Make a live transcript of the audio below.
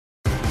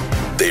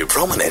They're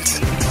prominent,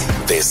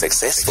 they're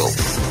successful,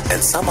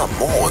 and some are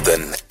more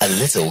than a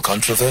little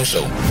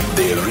controversial.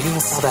 They're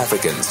real South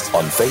Africans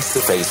on Face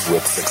to Face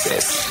with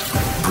Success.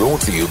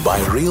 Brought to you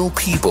by real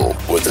people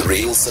with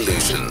real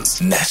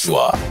solutions.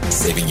 Nashua,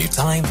 saving you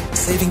time,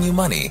 saving you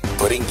money,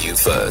 putting you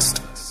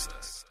first.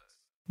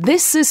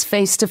 This is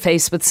Face to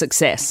Face with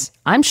Success.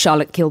 I'm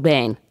Charlotte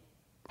Kilbane.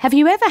 Have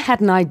you ever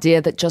had an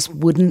idea that just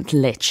wouldn't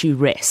let you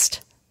rest?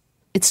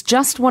 It's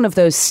just one of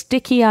those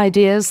sticky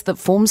ideas that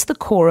forms the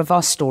core of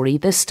our story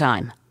this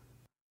time.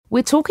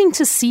 We're talking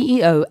to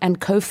CEO and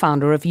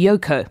co-founder of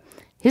Yoco.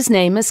 His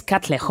name is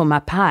Katlego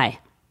Mapai.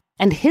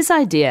 And his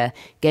idea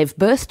gave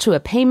birth to a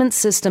payment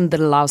system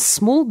that allows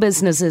small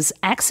businesses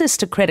access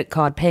to credit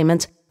card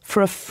payment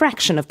for a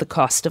fraction of the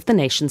cost of the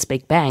nation's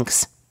big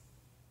banks.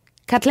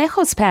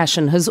 Katlego's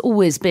passion has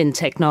always been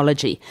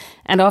technology,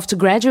 and after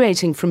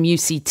graduating from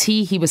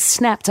UCT, he was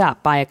snapped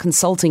up by a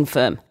consulting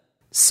firm.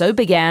 So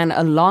began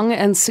a long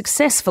and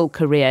successful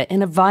career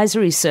in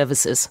advisory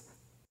services.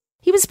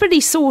 He was pretty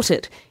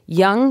sorted,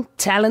 young,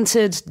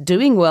 talented,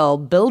 doing well,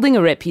 building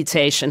a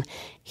reputation.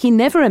 He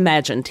never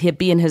imagined he'd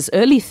be in his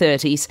early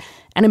 30s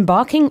and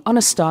embarking on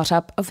a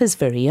startup of his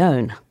very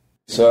own.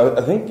 So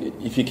I think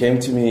if you came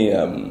to me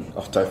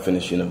after I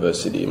finished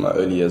university, in my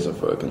early years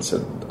of work, and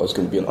said I was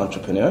going to be an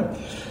entrepreneur,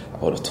 I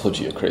would have told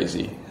you you're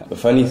crazy. The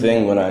funny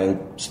thing, when I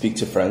speak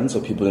to friends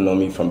or people who know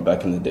me from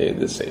back in the day,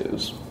 they say it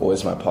was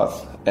always my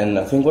path. And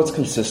I think what's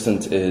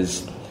consistent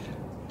is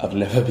I've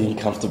never been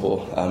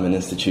comfortable in an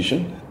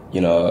institution.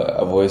 You know,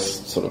 I've always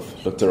sort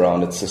of looked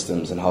around at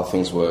systems and how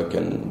things work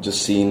and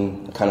just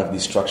seen kind of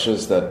these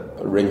structures that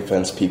ring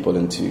fence people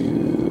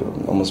into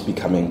almost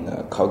becoming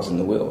cogs in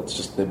the wheel. It's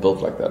just, they're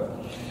built like that.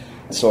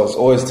 So it's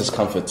always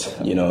discomfort,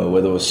 you know,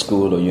 whether it was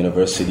school or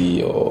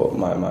university or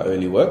my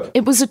early work.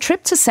 It was a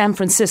trip to San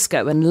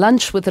Francisco and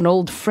lunch with an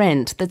old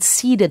friend that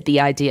seeded the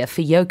idea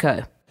for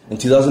Yoco. In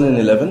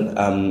 2011,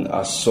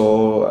 I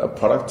saw a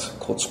product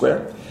called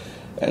Square,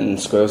 and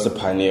Square was the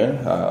pioneer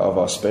of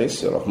our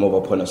space, of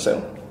mobile point of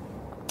sale.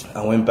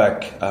 I went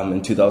back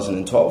in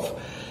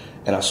 2012,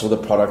 and I saw the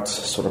product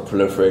sort of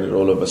proliferated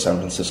all over San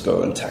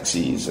Francisco in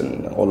taxis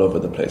and all over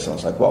the place. I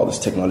was like, wow, this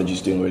technology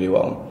is doing really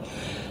well.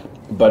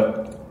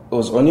 But it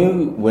was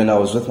only when I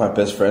was with my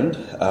best friend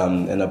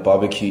in a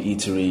barbecue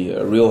eatery,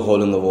 a real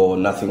hole in the wall,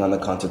 nothing on the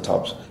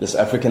countertops. This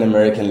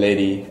African-American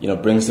lady,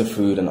 brings the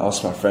food and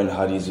asks my friend,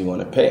 how does he want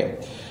to pay?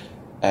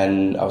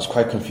 And I was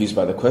quite confused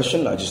by the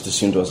question. I just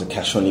assumed it was a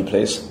cash-only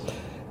place.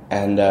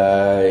 And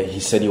he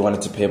said he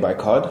wanted to pay by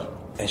card.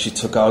 And she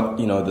took out,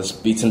 this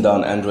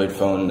beaten-down Android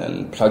phone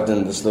and plugged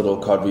in this little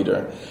card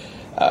reader,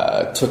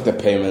 took the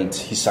payment,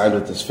 he signed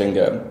with his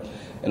finger,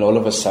 and all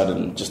of a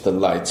sudden, just the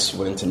lights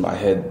went in my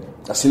head.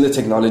 I've seen the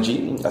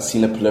technology, I've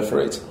seen it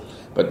proliferate,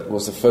 but it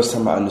was the first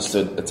time I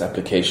understood its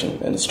application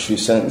in its true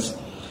sense.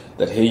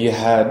 That here you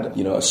had,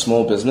 a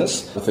small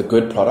business with a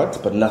good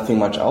product, but nothing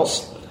much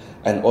else.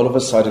 And all of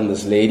a sudden,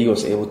 this lady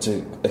was able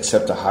to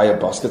accept a higher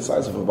basket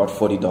size of about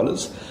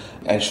 $40.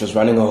 And she was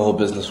running her whole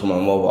business from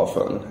a mobile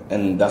phone.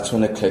 And that's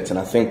when it clicked. And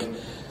I think,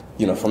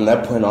 from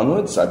that point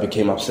onwards, I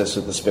became obsessed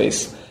with the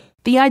space.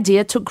 The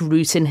idea took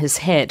root in his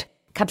head.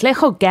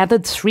 Katlego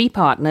gathered 3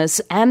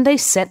 partners and they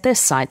set their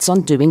sights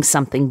on doing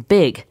something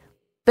big.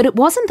 But it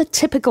wasn't the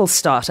typical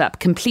startup,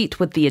 complete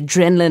with the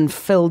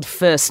adrenaline-filled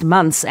first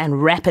months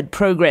and rapid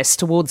progress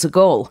towards a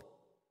goal.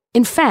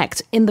 In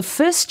fact, in the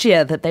first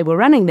year that they were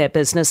running their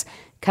business,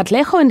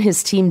 Katlego and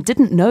his team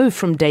didn't know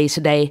from day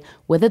to day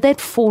whether they'd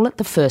fall at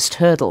the first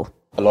hurdle.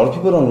 A lot of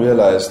people don't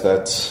realize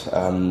that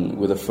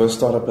we're the first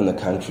startup in the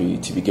country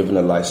to be given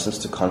a license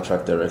to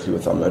contract directly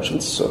with our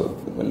merchants. So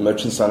when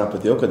merchants sign up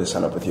with Yoco, they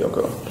sign up with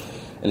Yoco.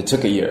 And it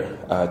took a year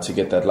to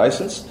get that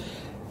license.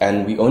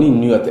 And we only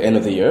knew at the end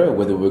of the year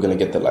whether we were going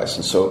to get the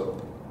license. So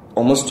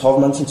almost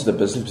 12 months into the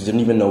business, we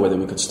didn't even know whether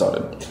we could start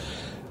it.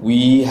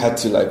 We had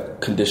to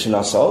condition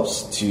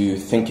ourselves to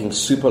thinking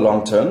super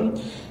long term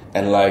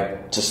and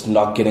just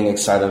not getting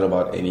excited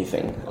about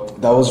anything.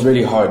 That was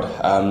really hard.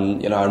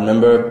 I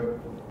remember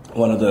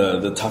one of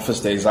the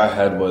toughest days I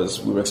had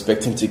was we were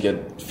expecting to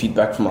get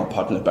feedback from our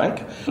partner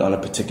bank on a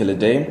particular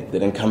day. They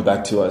didn't come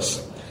back to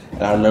us.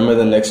 And I remember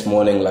the next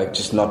morning,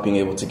 just not being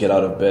able to get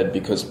out of bed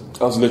because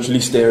I was literally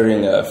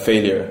staring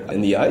failure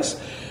in the eyes.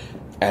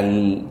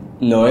 And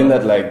knowing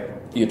that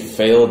you'd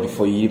failed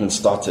before you even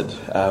started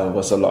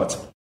was a lot.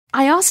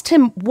 I asked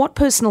him what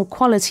personal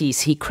qualities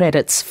he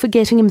credits for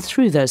getting him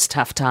through those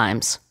tough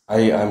times.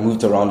 I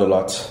moved around a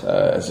lot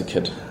as a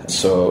kid.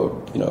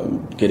 So,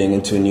 getting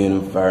into a new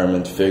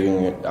environment,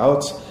 figuring it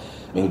out,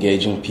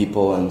 engaging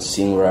people and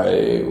seeing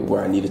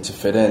where I needed to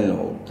fit in,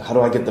 or how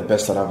do I get the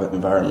best out of an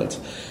environment.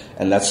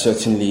 And that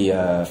certainly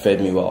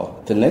fed me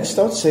well. The next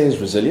I would say is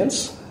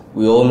resilience.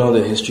 We all know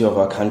the history of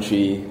our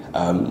country.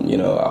 I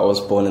was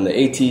born in the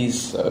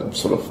 80s,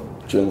 sort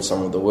of during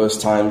some of the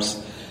worst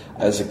times.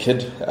 As a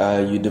kid,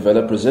 you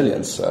develop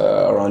resilience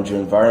around your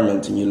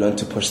environment and you learn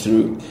to push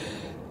through.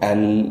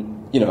 And,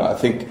 I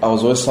think I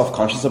was always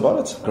self-conscious about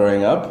it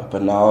growing up,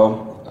 but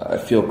now I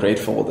feel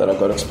grateful that I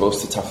got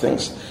exposed to tough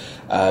things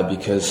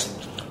because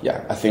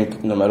yeah, I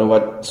think no matter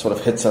what sort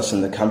of hits us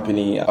in the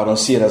company, I don't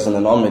see it as an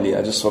anomaly.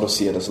 I just sort of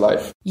see it as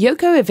life.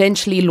 Yoco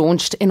eventually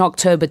launched in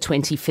October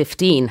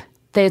 2015.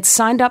 They had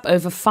signed up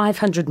over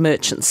 500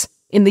 merchants.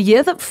 In the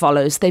year that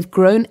follows, they've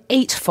grown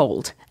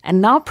 8-fold and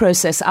now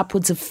process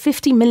upwards of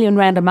 50 million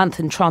rand a month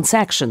in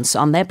transactions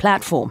on their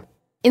platform.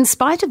 In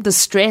spite of the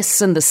stress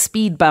and the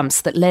speed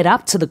bumps that led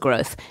up to the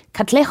growth,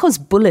 Katlego's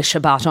bullish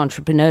about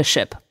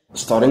entrepreneurship.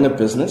 Starting a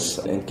business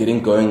and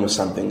getting going with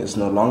something is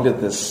no longer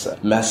this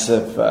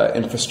massive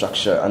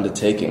infrastructure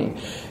undertaking.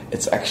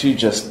 It's actually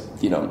just,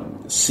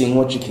 seeing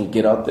what you can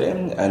get out there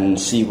and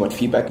see what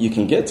feedback you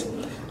can get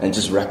and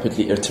just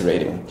rapidly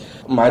iterating.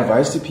 My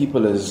advice to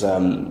people is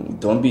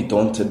don't be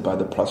daunted by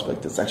the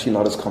prospect. It's actually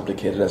not as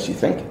complicated as you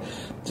think.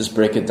 Just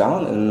break it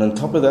down, and on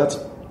top of that,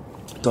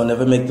 don't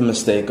ever make the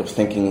mistake of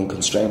thinking in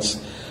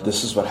constraints.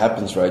 This is what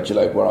happens, right?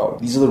 You're like, wow,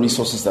 these are the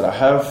resources that I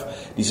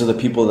have. These are the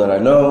people that I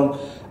know.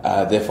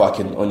 Therefore, I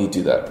can only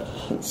do that.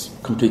 It's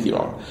completely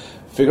wrong.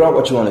 Figure out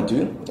what you want to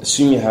do.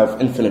 Assume you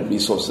have infinite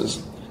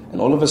resources. And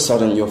all of a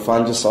sudden, you'll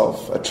find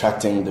yourself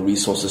attracting the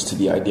resources to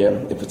the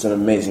idea if it's an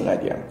amazing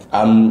idea.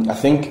 I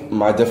think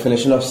my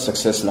definition of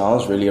success now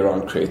is really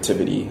around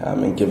creativity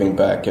and giving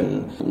back.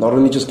 And not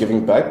only just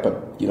giving back,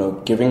 but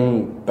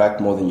giving back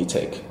more than you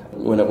take.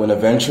 When a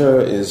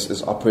venture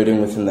is operating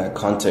within that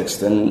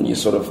context, then you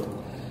sort of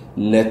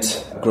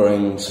net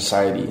growing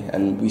society.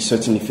 And we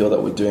certainly feel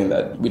that we're doing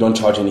that. We don't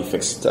charge any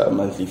fixed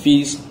monthly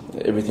fees.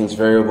 Everything's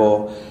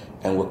variable.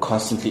 And we're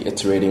constantly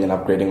iterating and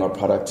upgrading our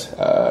product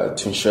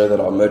to ensure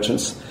that our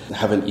merchants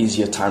have an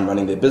easier time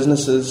running their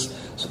businesses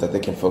so that they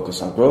can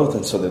focus on growth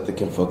and so that they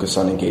can focus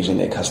on engaging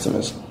their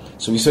customers.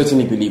 So we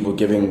certainly believe we're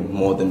giving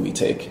more than we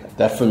take.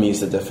 That for me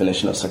is the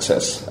definition of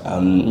success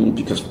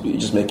because we're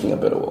just making a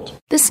better world.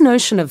 This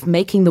notion of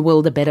making the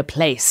world a better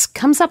place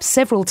comes up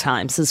several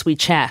times as we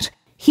chat.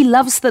 He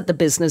loves that the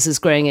business is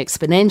growing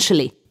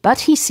exponentially, but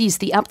he sees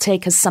the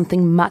uptake as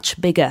something much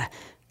bigger,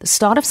 the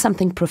start of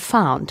something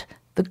profound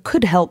that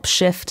could help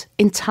shift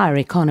entire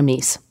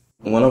economies.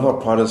 One of our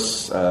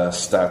proudest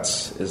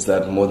stats is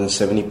that more than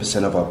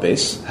 70% of our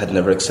base had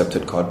never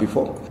accepted card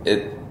before.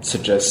 It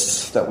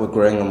suggests that we're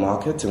growing a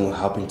market and we're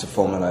helping to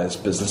formalize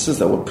businesses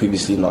that were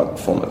previously not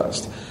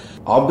formalized.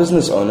 Our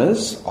business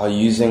owners are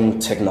using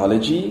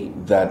technology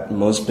that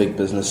most big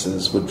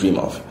businesses would dream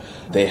of.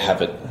 They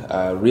have it.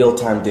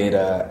 Real-time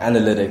data,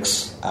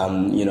 analytics,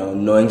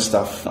 knowing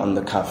stuff on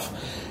the cuff.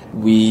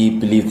 We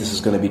believe this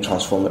is going to be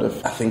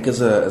transformative. I think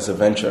as a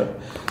venture,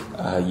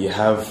 you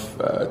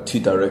have two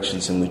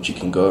directions in which you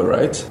can go,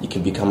 right? You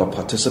can become a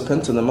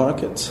participant in the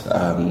market,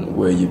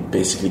 where you're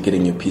basically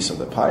getting your piece of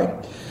the pie.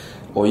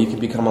 Or you can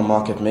become a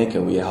market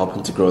maker where you're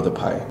helping to grow the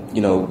pie.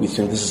 We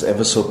think this is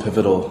ever so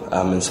pivotal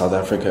in South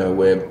Africa,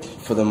 where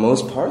for the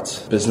most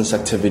part, business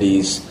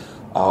activities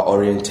are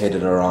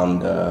orientated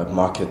around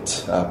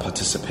market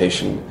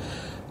participation.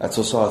 That's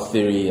also our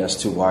theory as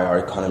to why our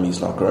economy is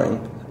not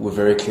growing. We're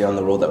very clear on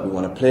the role that we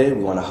want to play.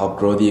 We want to help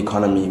grow the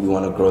economy. We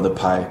want to grow the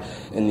pie.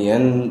 In the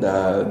end,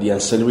 the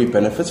ancillary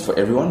benefits for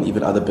everyone,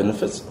 even other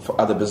benefits for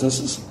other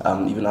businesses,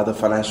 even other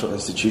financial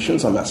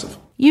institutions are massive.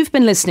 You've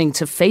been listening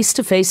to Face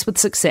to Face with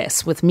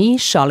Success with me,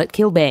 Charlotte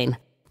Kilbane.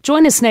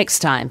 Join us next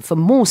time for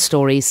more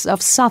stories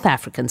of South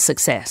African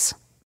success.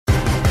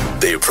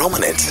 They're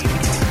prominent,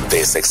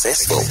 they're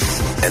successful,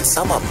 and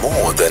some are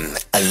more than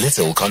a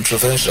little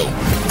controversial.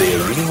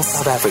 They're real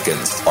South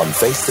Africans on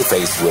Face to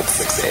Face with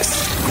Success.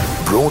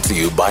 Brought to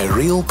you by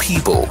real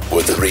people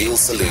with real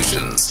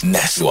solutions.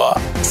 Nashua,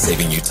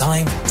 saving you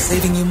time,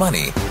 saving you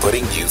money,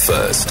 putting you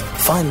first.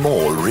 Find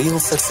more real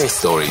success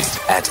stories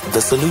at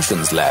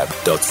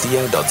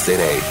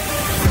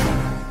thesolutionslab.co.za.